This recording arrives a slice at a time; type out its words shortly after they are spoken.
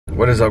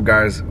What is up,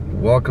 guys?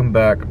 Welcome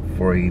back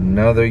for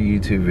another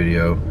YouTube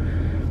video.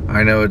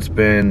 I know it's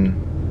been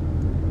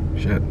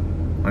shit, I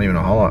don't even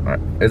know how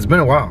long. It's been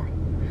a while.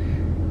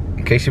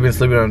 In case you've been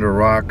sleeping under a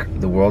rock,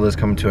 the world is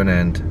coming to an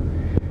end.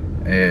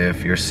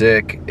 If you're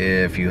sick,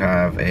 if you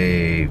have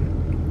a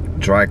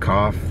dry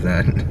cough,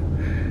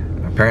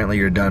 then apparently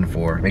you're done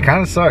for. It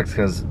kind of sucks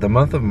because the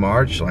month of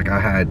March, like, I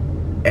had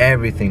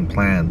everything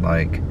planned.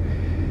 Like,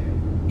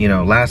 you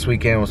know, last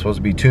weekend was supposed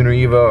to be Tuner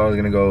Evo. I was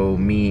gonna go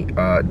meet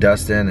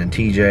Dustin and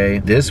TJ.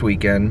 This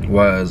weekend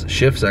was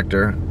Shift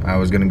Sector. I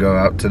was gonna go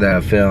out to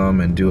that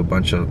film and do a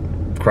bunch of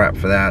crap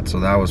for that,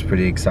 so that was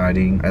pretty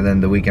exciting. And then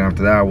the weekend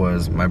after that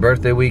was my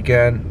birthday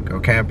weekend.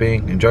 Go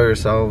camping, enjoy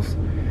yourselves.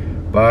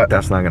 But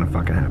that's not gonna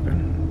fucking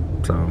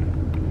happen. So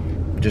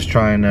just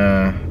trying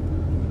to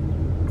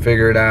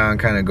figure it out and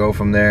kind of go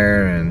from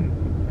there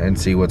and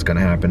see what's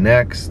gonna happen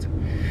next.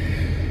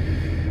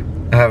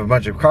 I have a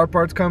bunch of car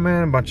parts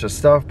coming, a bunch of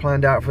stuff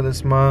planned out for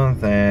this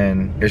month,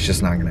 and it's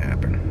just not gonna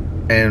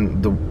happen.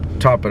 And to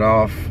top it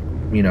off,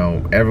 you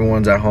know,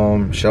 everyone's at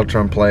home, shelter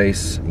in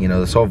place. You know,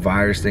 this whole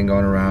virus thing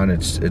going around,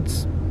 it's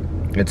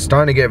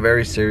starting to get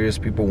very serious.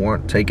 People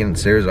weren't taking it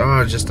serious.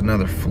 Oh, it's just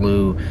another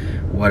flu,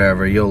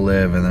 whatever, you'll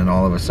live. And then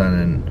all of a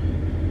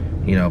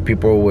sudden, you know,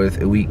 people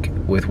with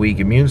weak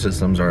immune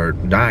systems are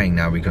dying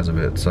now because of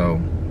it. So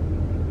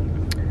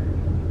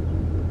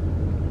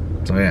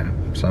yeah.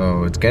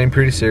 So it's getting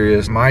pretty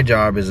serious. My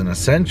job is an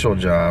essential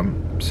job,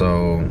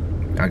 so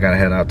I gotta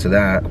head out to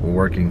that. We're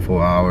working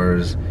full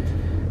hours.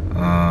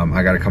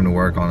 I gotta come to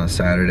work on a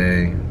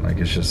Saturday. Like,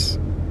 it's a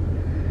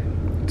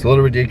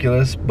little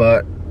ridiculous,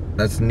 but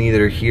that's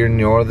neither here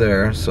nor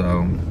there.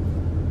 So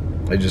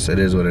it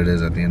is what it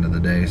is at the end of the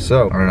day.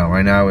 So I don't know,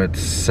 right now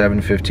it's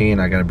 7:15.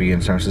 I gotta be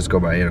in San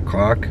Francisco by 8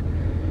 o'clock.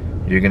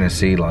 You're gonna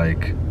see,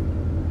 like,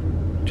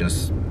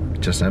 just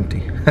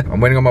empty. I'm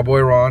waiting on my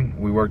boy Ron.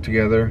 We work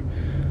together.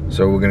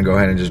 So we're gonna go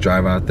ahead and just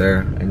drive out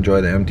there, enjoy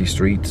the empty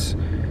streets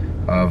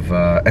of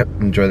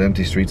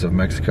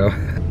Mexico.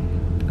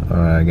 All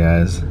right,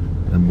 guys,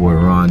 the boy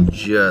Ron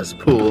just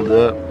pulled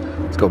up.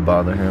 Let's go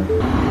bother him.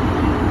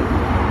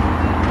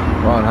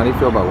 Ron, how do you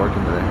feel about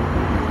working today?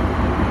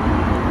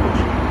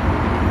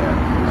 Yeah,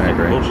 I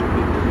agree.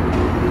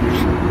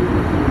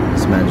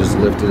 This man just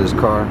lifted his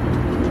car.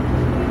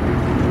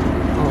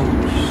 Oh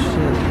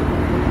shit!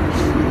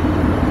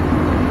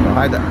 Don't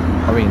hide that.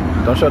 I mean,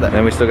 don't show that. And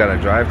then we still gotta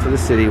drive to the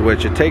city,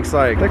 which it takes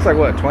like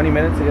what, 20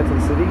 minutes to get to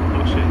the city?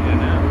 Oh shit, yeah,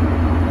 now.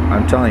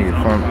 I'm telling you,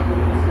 from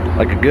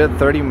like a good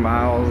 30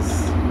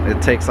 miles,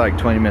 it takes like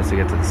 20 minutes to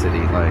get to the city.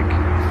 Like,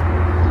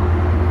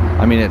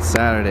 I mean, it's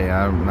Saturday.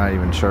 I'm not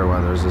even sure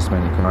why there's this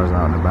many cars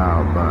out and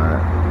about,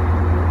 but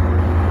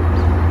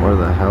where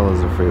the hell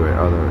is the freeway?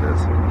 Oh, there it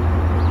is.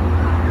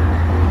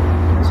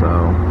 So,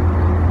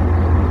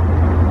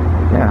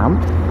 yeah,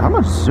 how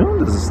much zoom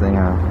does this thing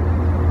have?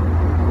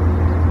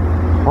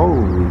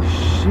 Holy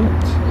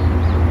shit.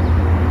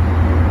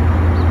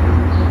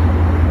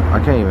 I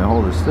can't even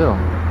hold it still.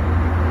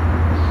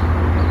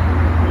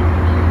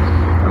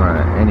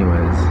 Alright,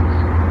 anyways.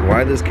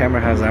 Why this camera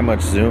has that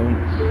much zoom,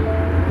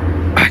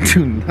 I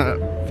do not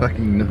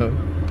fucking know.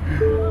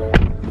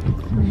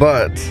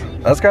 But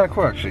that's kind of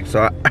cool, actually.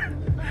 So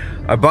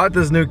I bought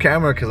this new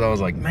camera because I was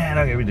like, man,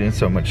 I'm gonna be doing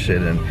so much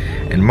shit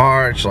in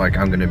March. Like,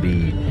 I'm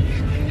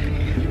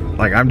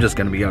just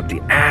gonna be up the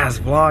ass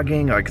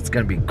vlogging. Like, it's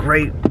gonna be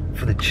great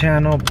for the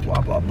channel,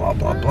 blah blah blah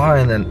blah blah.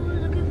 And then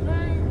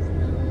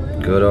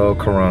good old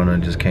Corona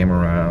just came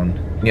around.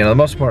 You know, the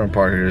most important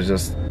part here is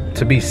just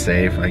to be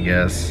safe, I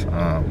guess.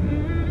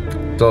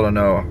 Still don't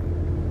know,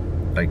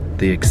 like,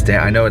 the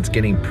extent. I know it's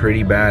getting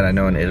pretty bad. I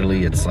know in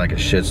Italy it's like a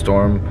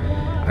shitstorm.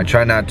 I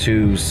try not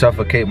to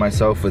suffocate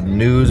myself with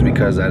news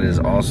because that is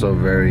also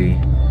very,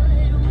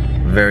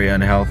 very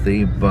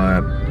unhealthy.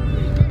 But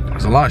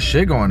there's a lot of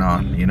shit going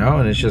on, you know,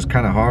 and it's just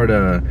kind of hard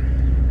to.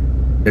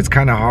 It's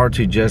kind of hard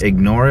to just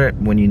ignore it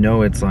when you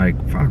know it's like,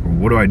 fuck,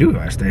 what do I do? Do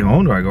I stay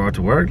home? Do I go out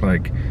to work?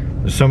 Like,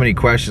 there's so many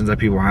questions that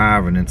people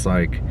have, and it's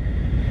like,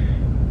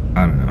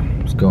 I don't know.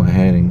 Let's go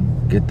ahead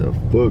and get the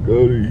fuck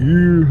out of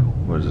here.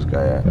 Where's this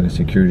guy at? Like,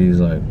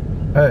 security's like,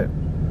 hey,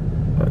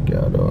 fuck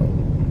y'all, dog.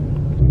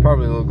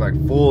 Probably look like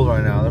fools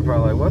right now. They're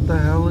probably like, what the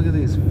hell? Look at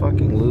these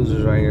fucking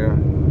losers right here.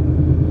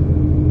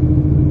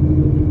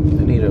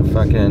 They need to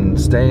fucking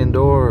stay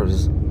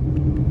indoors.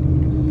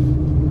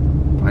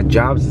 My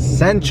job's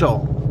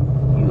essential,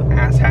 you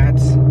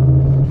asshats.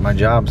 My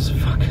job's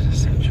fucking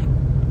essential.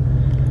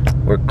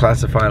 We're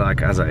classified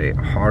like as a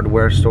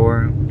hardware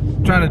store.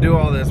 I'm trying to do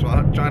all this while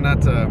I'm trying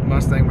not to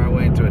Mustang my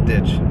way into a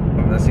ditch.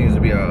 That seems to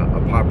be a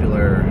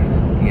popular,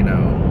 you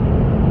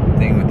know,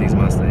 thing with these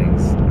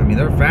Mustangs. I mean,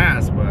 they're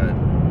fast, but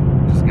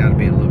just gotta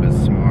be a little bit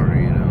smarter,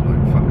 you know,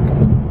 like, fuck.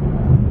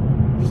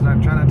 Just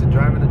try not to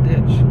drive in a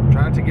ditch.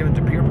 Try not to give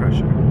into peer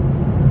pressure.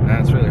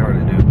 That's really hard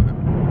to do, but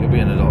you'll be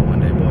an adult one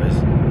day,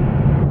 boys.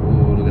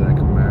 Ooh, look at that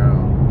Camaro.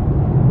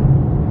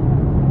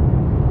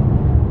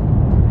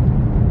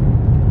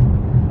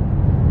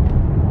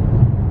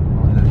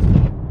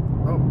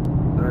 Oh,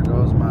 there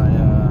goes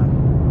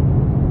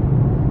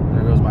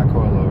my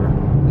coilover.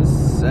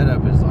 This setup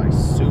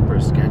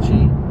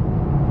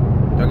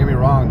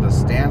the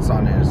stance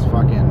on it is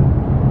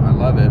fucking, I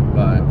love it,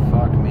 but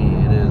fuck me,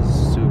 it is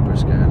super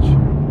sketch.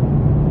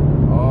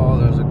 Oh,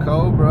 there's a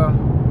Cobra.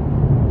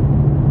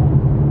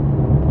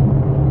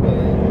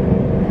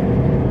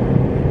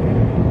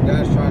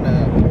 Guy's trying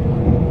to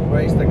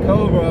race the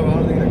Cobra. I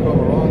don't think the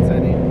Cobra wants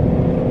any.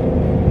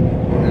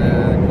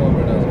 Nah, the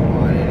Cobra doesn't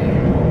want any.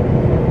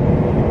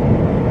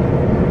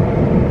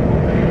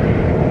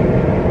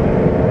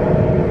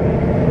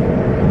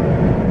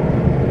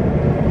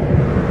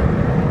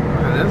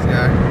 Look at this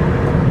guy.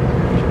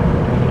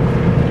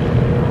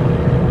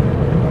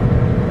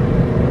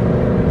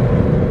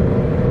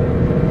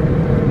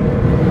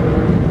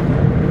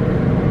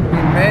 We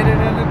made it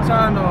in the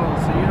tunnel,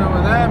 so you know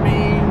what that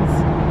means.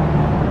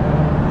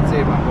 See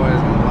if my boy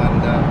is gonna light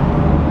it up.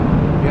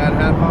 You got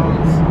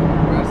headphones?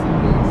 Rest in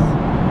peace.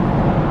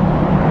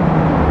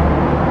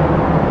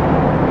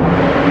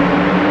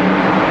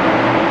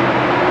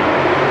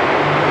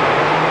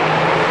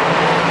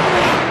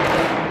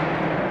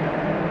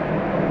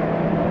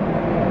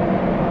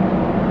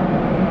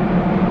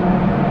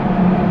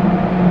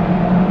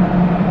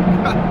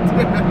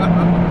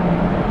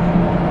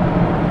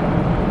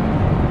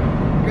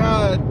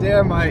 God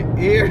damn, my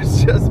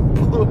ears just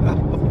blew out.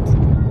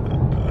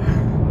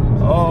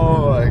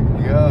 Oh my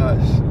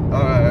gosh.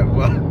 Alright,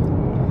 well,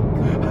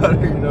 I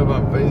don't even know if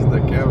I'm facing the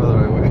camera the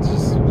right way. It's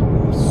just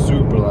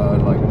super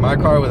loud. Like, my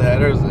car with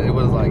headers, it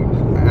was like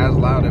as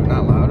loud, if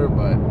not louder,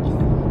 but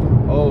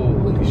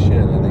holy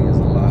shit, I think it's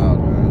loud,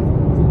 man.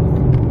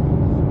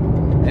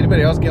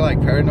 Anybody else get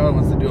like paranoid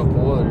once they do a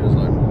pull? They're just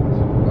like,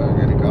 oh,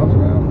 getting cops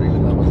around. Maybe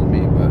that wasn't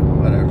me, but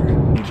whatever.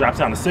 He drops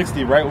down to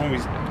 60 right when we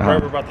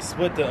were about to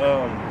split to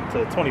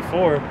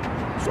 24.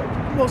 He's like,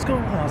 what's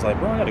going on? I was like,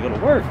 bro, I gotta go to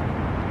work.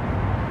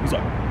 He's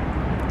like,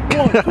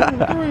 1, 2,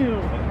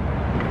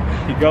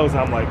 3. He goes, and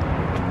I'm like,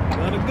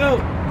 let it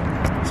go.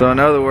 So in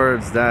other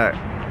words, that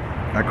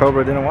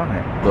Cobra didn't want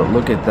it. But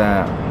look at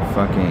that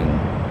fucking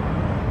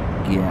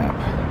gap.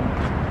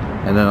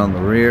 And then on the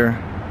rear,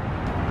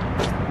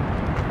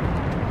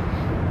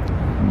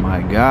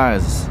 my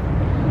guys,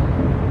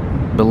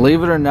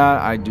 believe it or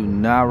not, I do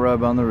not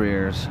rub on the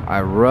rears.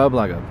 I rub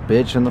like a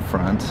bitch in the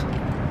front.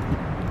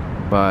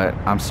 But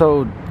I'm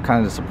so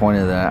kind of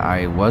disappointed that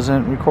I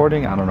wasn't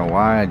recording. I don't know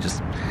why. It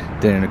just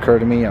didn't occur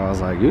to me. I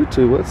was like,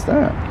 YouTube, what's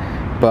that?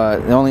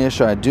 But the only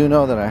issue I do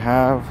know that I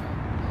have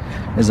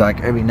is like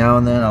every now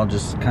and then I'll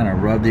just kind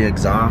of rub the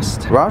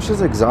exhaust.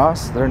 Roush's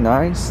exhausts, they're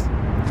nice.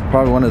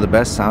 Probably one of the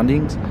best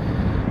soundings.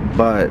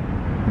 But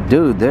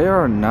dude, they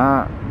are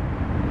not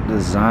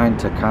designed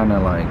to kind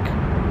of like,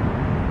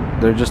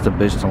 they're just a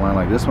bitch to line.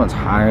 Like this one's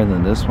higher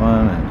than this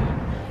one. And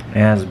it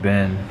has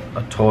been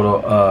a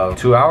total of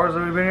 2 hours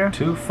that we've been here.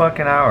 2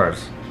 fucking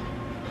hours.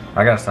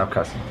 I gotta stop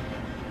cussing.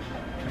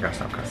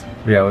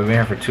 But yeah, we've been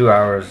here for 2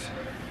 hours.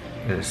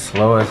 It is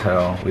slow as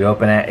hell. We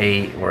open at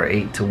 8. We're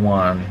 8 to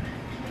 1,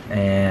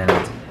 and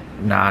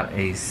not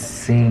a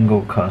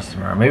single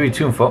customer. Maybe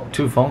two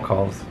phone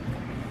calls.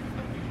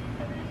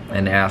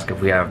 And they ask if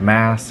we have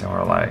masks, and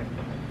we're like,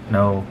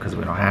 no, because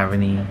we don't have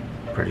any.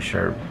 Pretty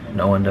sure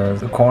no one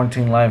does. The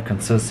quarantine life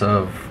consists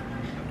of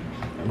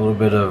a little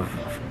bit of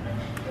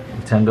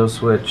Nintendo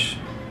Switch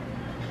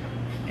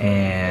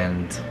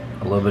and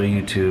a little bit of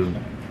YouTube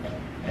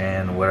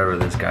and whatever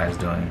this guy's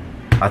doing.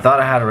 I thought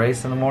I had a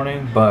race in the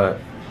morning, but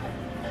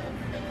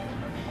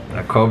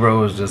that Cobra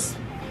was just,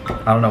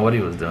 I don't know what he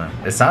was doing.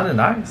 It sounded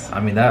nice. I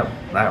mean, that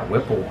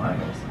Whipple whine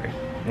was like,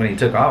 when he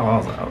took off, I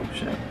was like, oh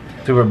shit.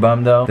 Super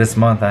bummed though. This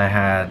month I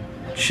had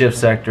Shift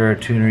Sector,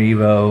 Tuner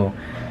Evo,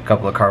 a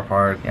couple of car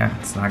parts. Yeah,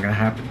 it's not gonna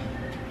happen.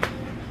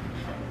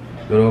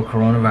 Good old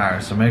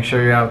coronavirus. So make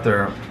sure you're out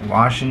there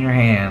washing your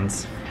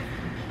hands,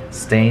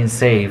 staying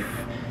safe,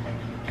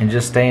 and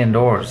just stay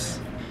indoors.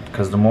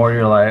 Because the more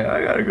you're like,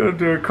 I gotta go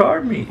to a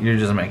car meet, you're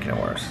just making it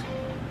worse.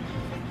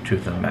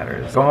 Truth of the matter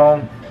is. Go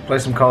home, play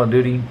some Call of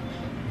Duty,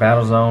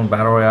 Battlezone,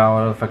 Battle Royale,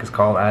 whatever the fuck it's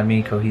called. Add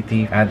me, Kohi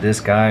Thief, add this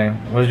guy.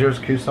 What is yours?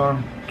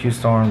 QSTORM?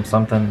 QSTORM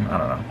something? I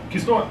don't know.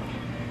 QSTORM.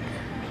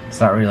 It's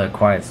not really like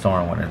Quiet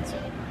Storm when it's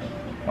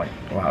like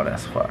loud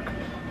as fuck.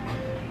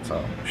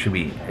 So it should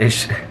be,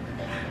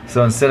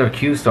 so instead of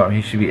QSTORM,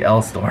 he should be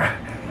L-Storm.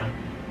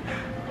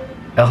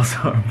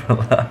 L-Storm for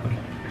loud.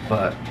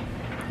 But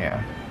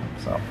yeah,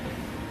 so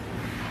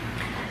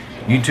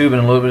YouTube and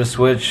a little bit of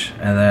Switch,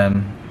 and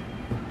then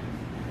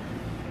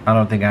I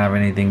don't think I have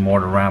anything more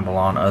to ramble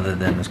on other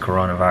than this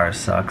coronavirus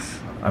sucks.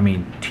 I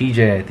mean,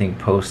 TJ I think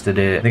posted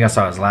it. I think I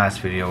saw his last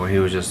video where he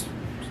was just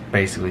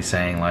basically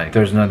saying like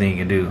there's nothing you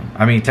can do.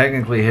 I mean,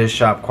 technically his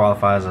shop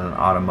qualifies as an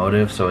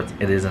automotive, so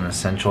it is an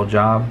essential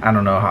job. I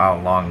don't know how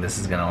long this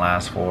is gonna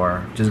last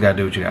for. Just gotta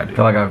do what you gotta do. I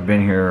feel like I've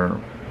been here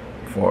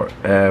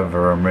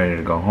forever. I'm ready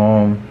to go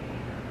home.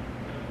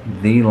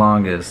 The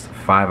longest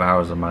 5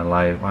 hours of my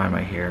life. Why am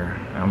I here?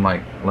 I'm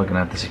like looking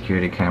at the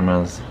security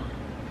cameras,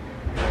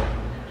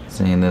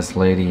 seeing this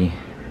lady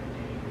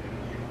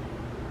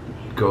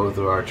go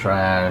through our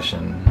trash,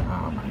 and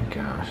oh my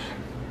gosh.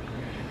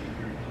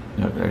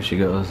 Look, there she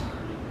goes.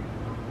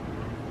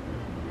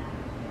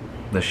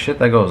 The shit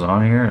that goes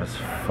on here is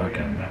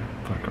fucking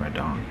right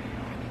on.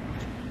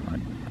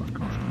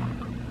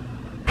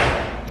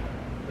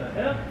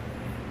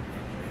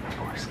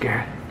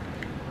 scared.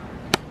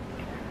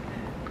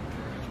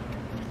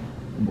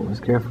 The boy's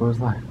scared for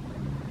his life.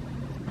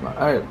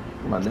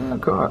 My damn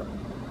car.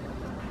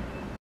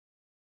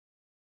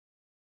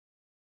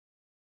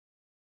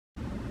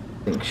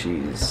 I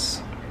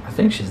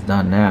think she's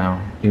done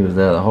now. He was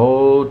there the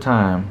whole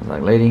time. I was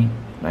like, lady,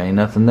 there ain't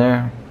nothing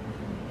there.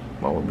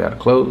 Well, we'll be able to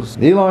close.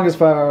 The longest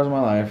 5 hours of my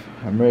life.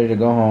 I'm ready to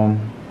go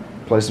home,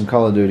 play some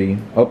Call of Duty,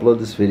 upload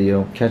this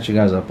video, catch you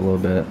guys up a little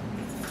bit.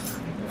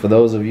 For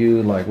those of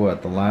you, like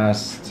what,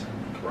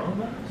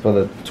 for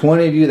the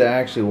 20 of you that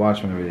actually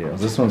watch my videos,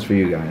 this one's for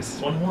you guys.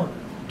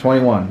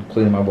 21,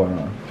 including my boy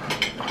Ron.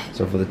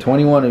 So for the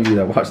 21 of you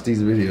that watch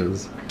these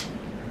videos,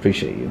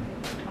 appreciate you.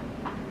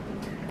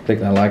 Click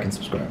that like and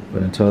subscribe.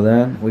 But until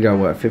then, we got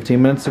what,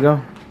 15 minutes to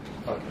go?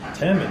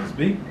 10 minutes,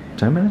 B.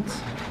 10 minutes?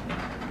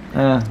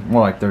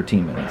 More like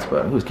 13 minutes,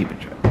 but who's keeping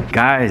track?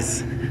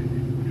 Guys,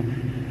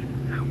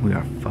 we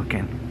are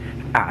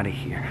fucking out of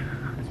here.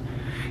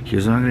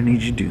 Here's what I'm gonna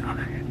need you to do.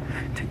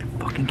 Take the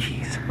fucking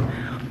keys.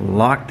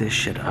 Lock this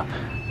shit up.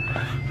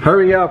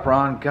 Hurry up,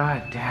 Ron.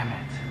 God damn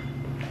it.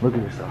 Look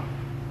at yourself.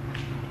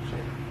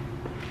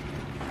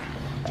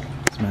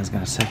 This man's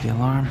gonna set the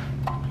alarm.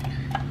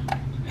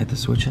 Hit the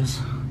switches.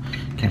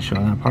 Can't show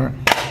that part.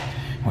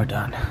 We're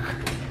done.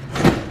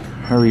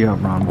 Hurry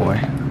up, Ron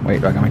boy.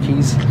 Wait, do I got my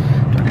keys? Do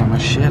I got my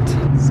shit?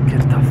 Let's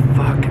get the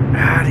fuck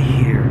out of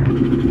here.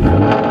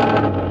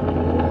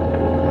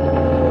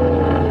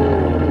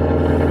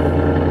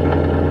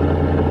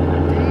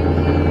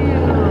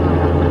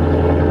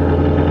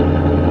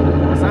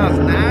 Sounds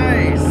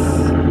nice.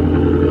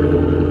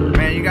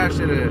 Man, you guys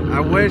should've. I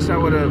wish I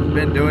would have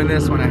been doing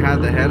this when I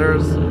had the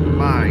headers.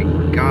 My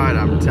God,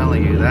 I'm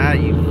telling you that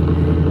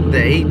the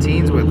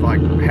 18s with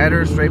like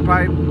header straight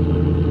pipe,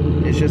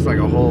 it's just like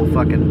a whole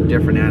fucking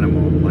different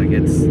animal. Like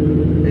it's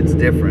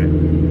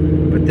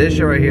different. But this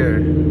shit right here,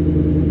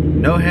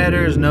 no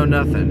headers, no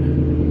nothing.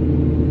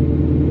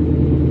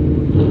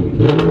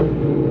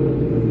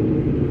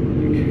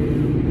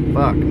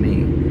 Fuck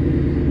me.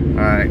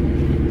 Alright,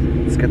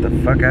 let's get the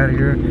fuck out of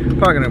here.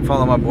 Probably gonna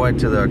follow my boy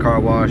to the car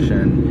wash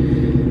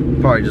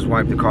and probably just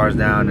wipe the cars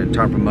down and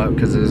tarp them up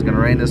because it's gonna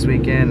rain this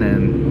weekend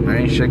and there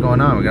ain't shit going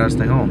on. We gotta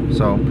stay home.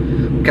 So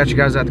we'll catch you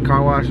guys at the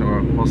car wash,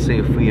 or we'll see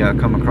if we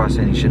come across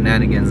any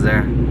shenanigans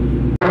there.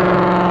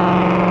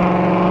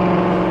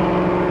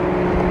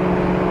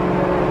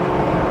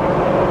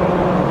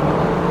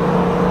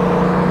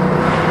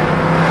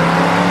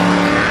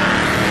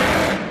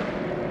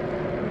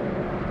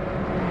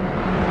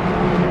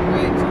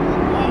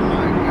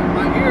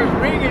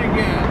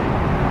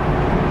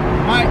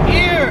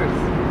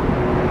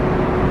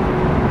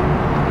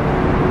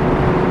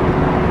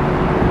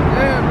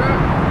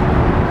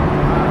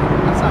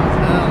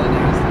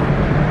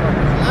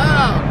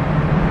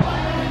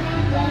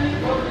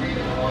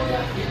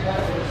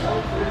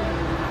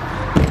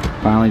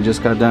 Finally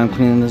just got done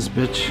cleaning this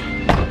bitch.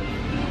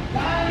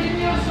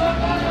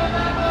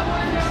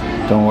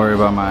 Don't worry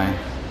about my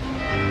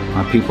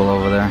people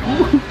over there.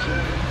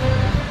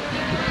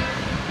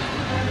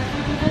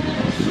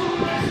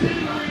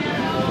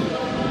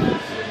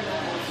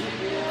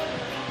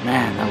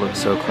 Man, that looks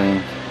so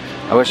clean.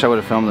 I wish I would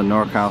have filmed the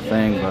NorCal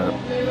thing, but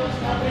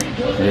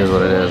it is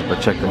what it is.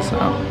 But check this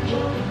out.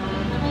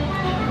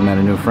 I met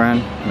a new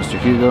friend, Mr.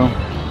 Hugo.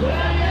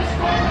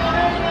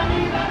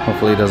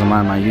 Hopefully he doesn't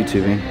mind my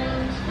YouTubing.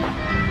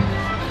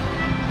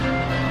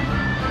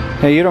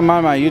 Hey, you don't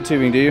mind my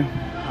YouTubing, do you?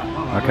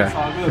 Okay.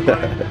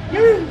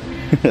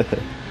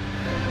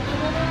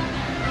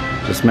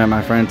 Just met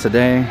my friend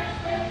today.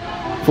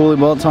 Fully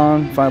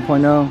bolt-on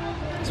 5.0.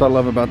 That's what I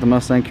love about the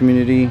Mustang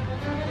community.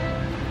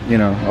 You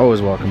know,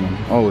 always welcoming.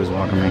 Always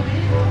welcoming.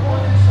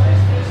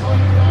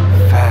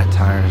 Fat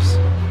tires.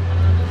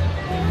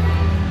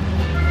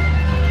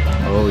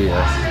 Oh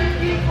yes.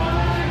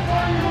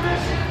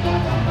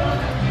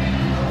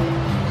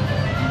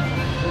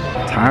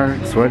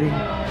 Tired, sweaty.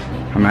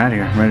 I'm out of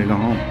here. I'm ready to go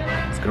home.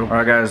 Let's go.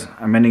 Alright guys,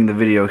 I'm ending the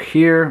video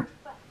here.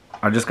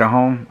 I just got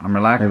home. I'm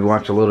relaxed. Maybe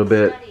watch a little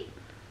bit.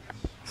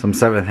 Some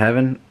Seventh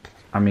Heaven.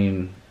 I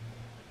mean,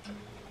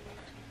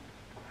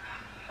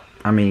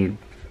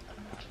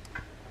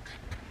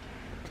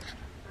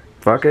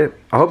 fuck it.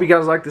 I hope you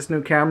guys like this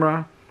new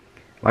camera.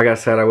 Like I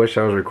said, I wish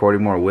I was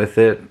recording more with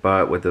it,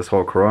 but with this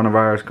whole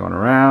coronavirus going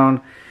around,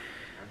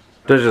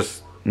 there's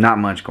just not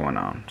much going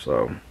on.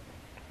 So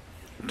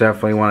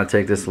definitely want to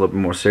take this a little bit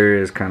more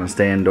serious, kind of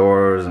stay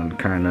indoors and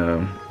kind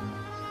of,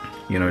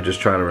 you know, just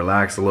try to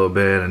relax a little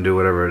bit and do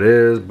whatever it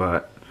is.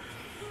 But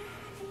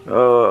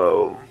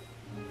so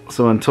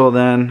until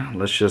then,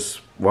 let's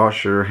just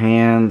wash your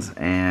hands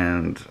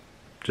and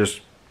just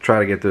try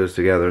to get through this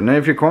together. And then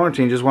if you're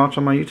quarantined, just watch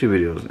all my YouTube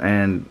videos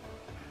and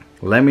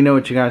let me know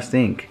what you guys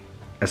think,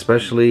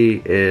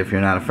 especially if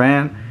you're not a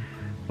fan.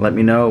 Let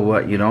me know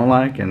what you don't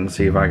like and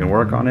see if I can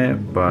work on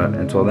it. But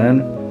until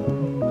then,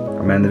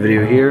 I'm ending the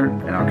video here,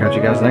 and I'll catch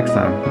you guys next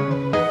time.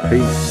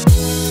 Peace.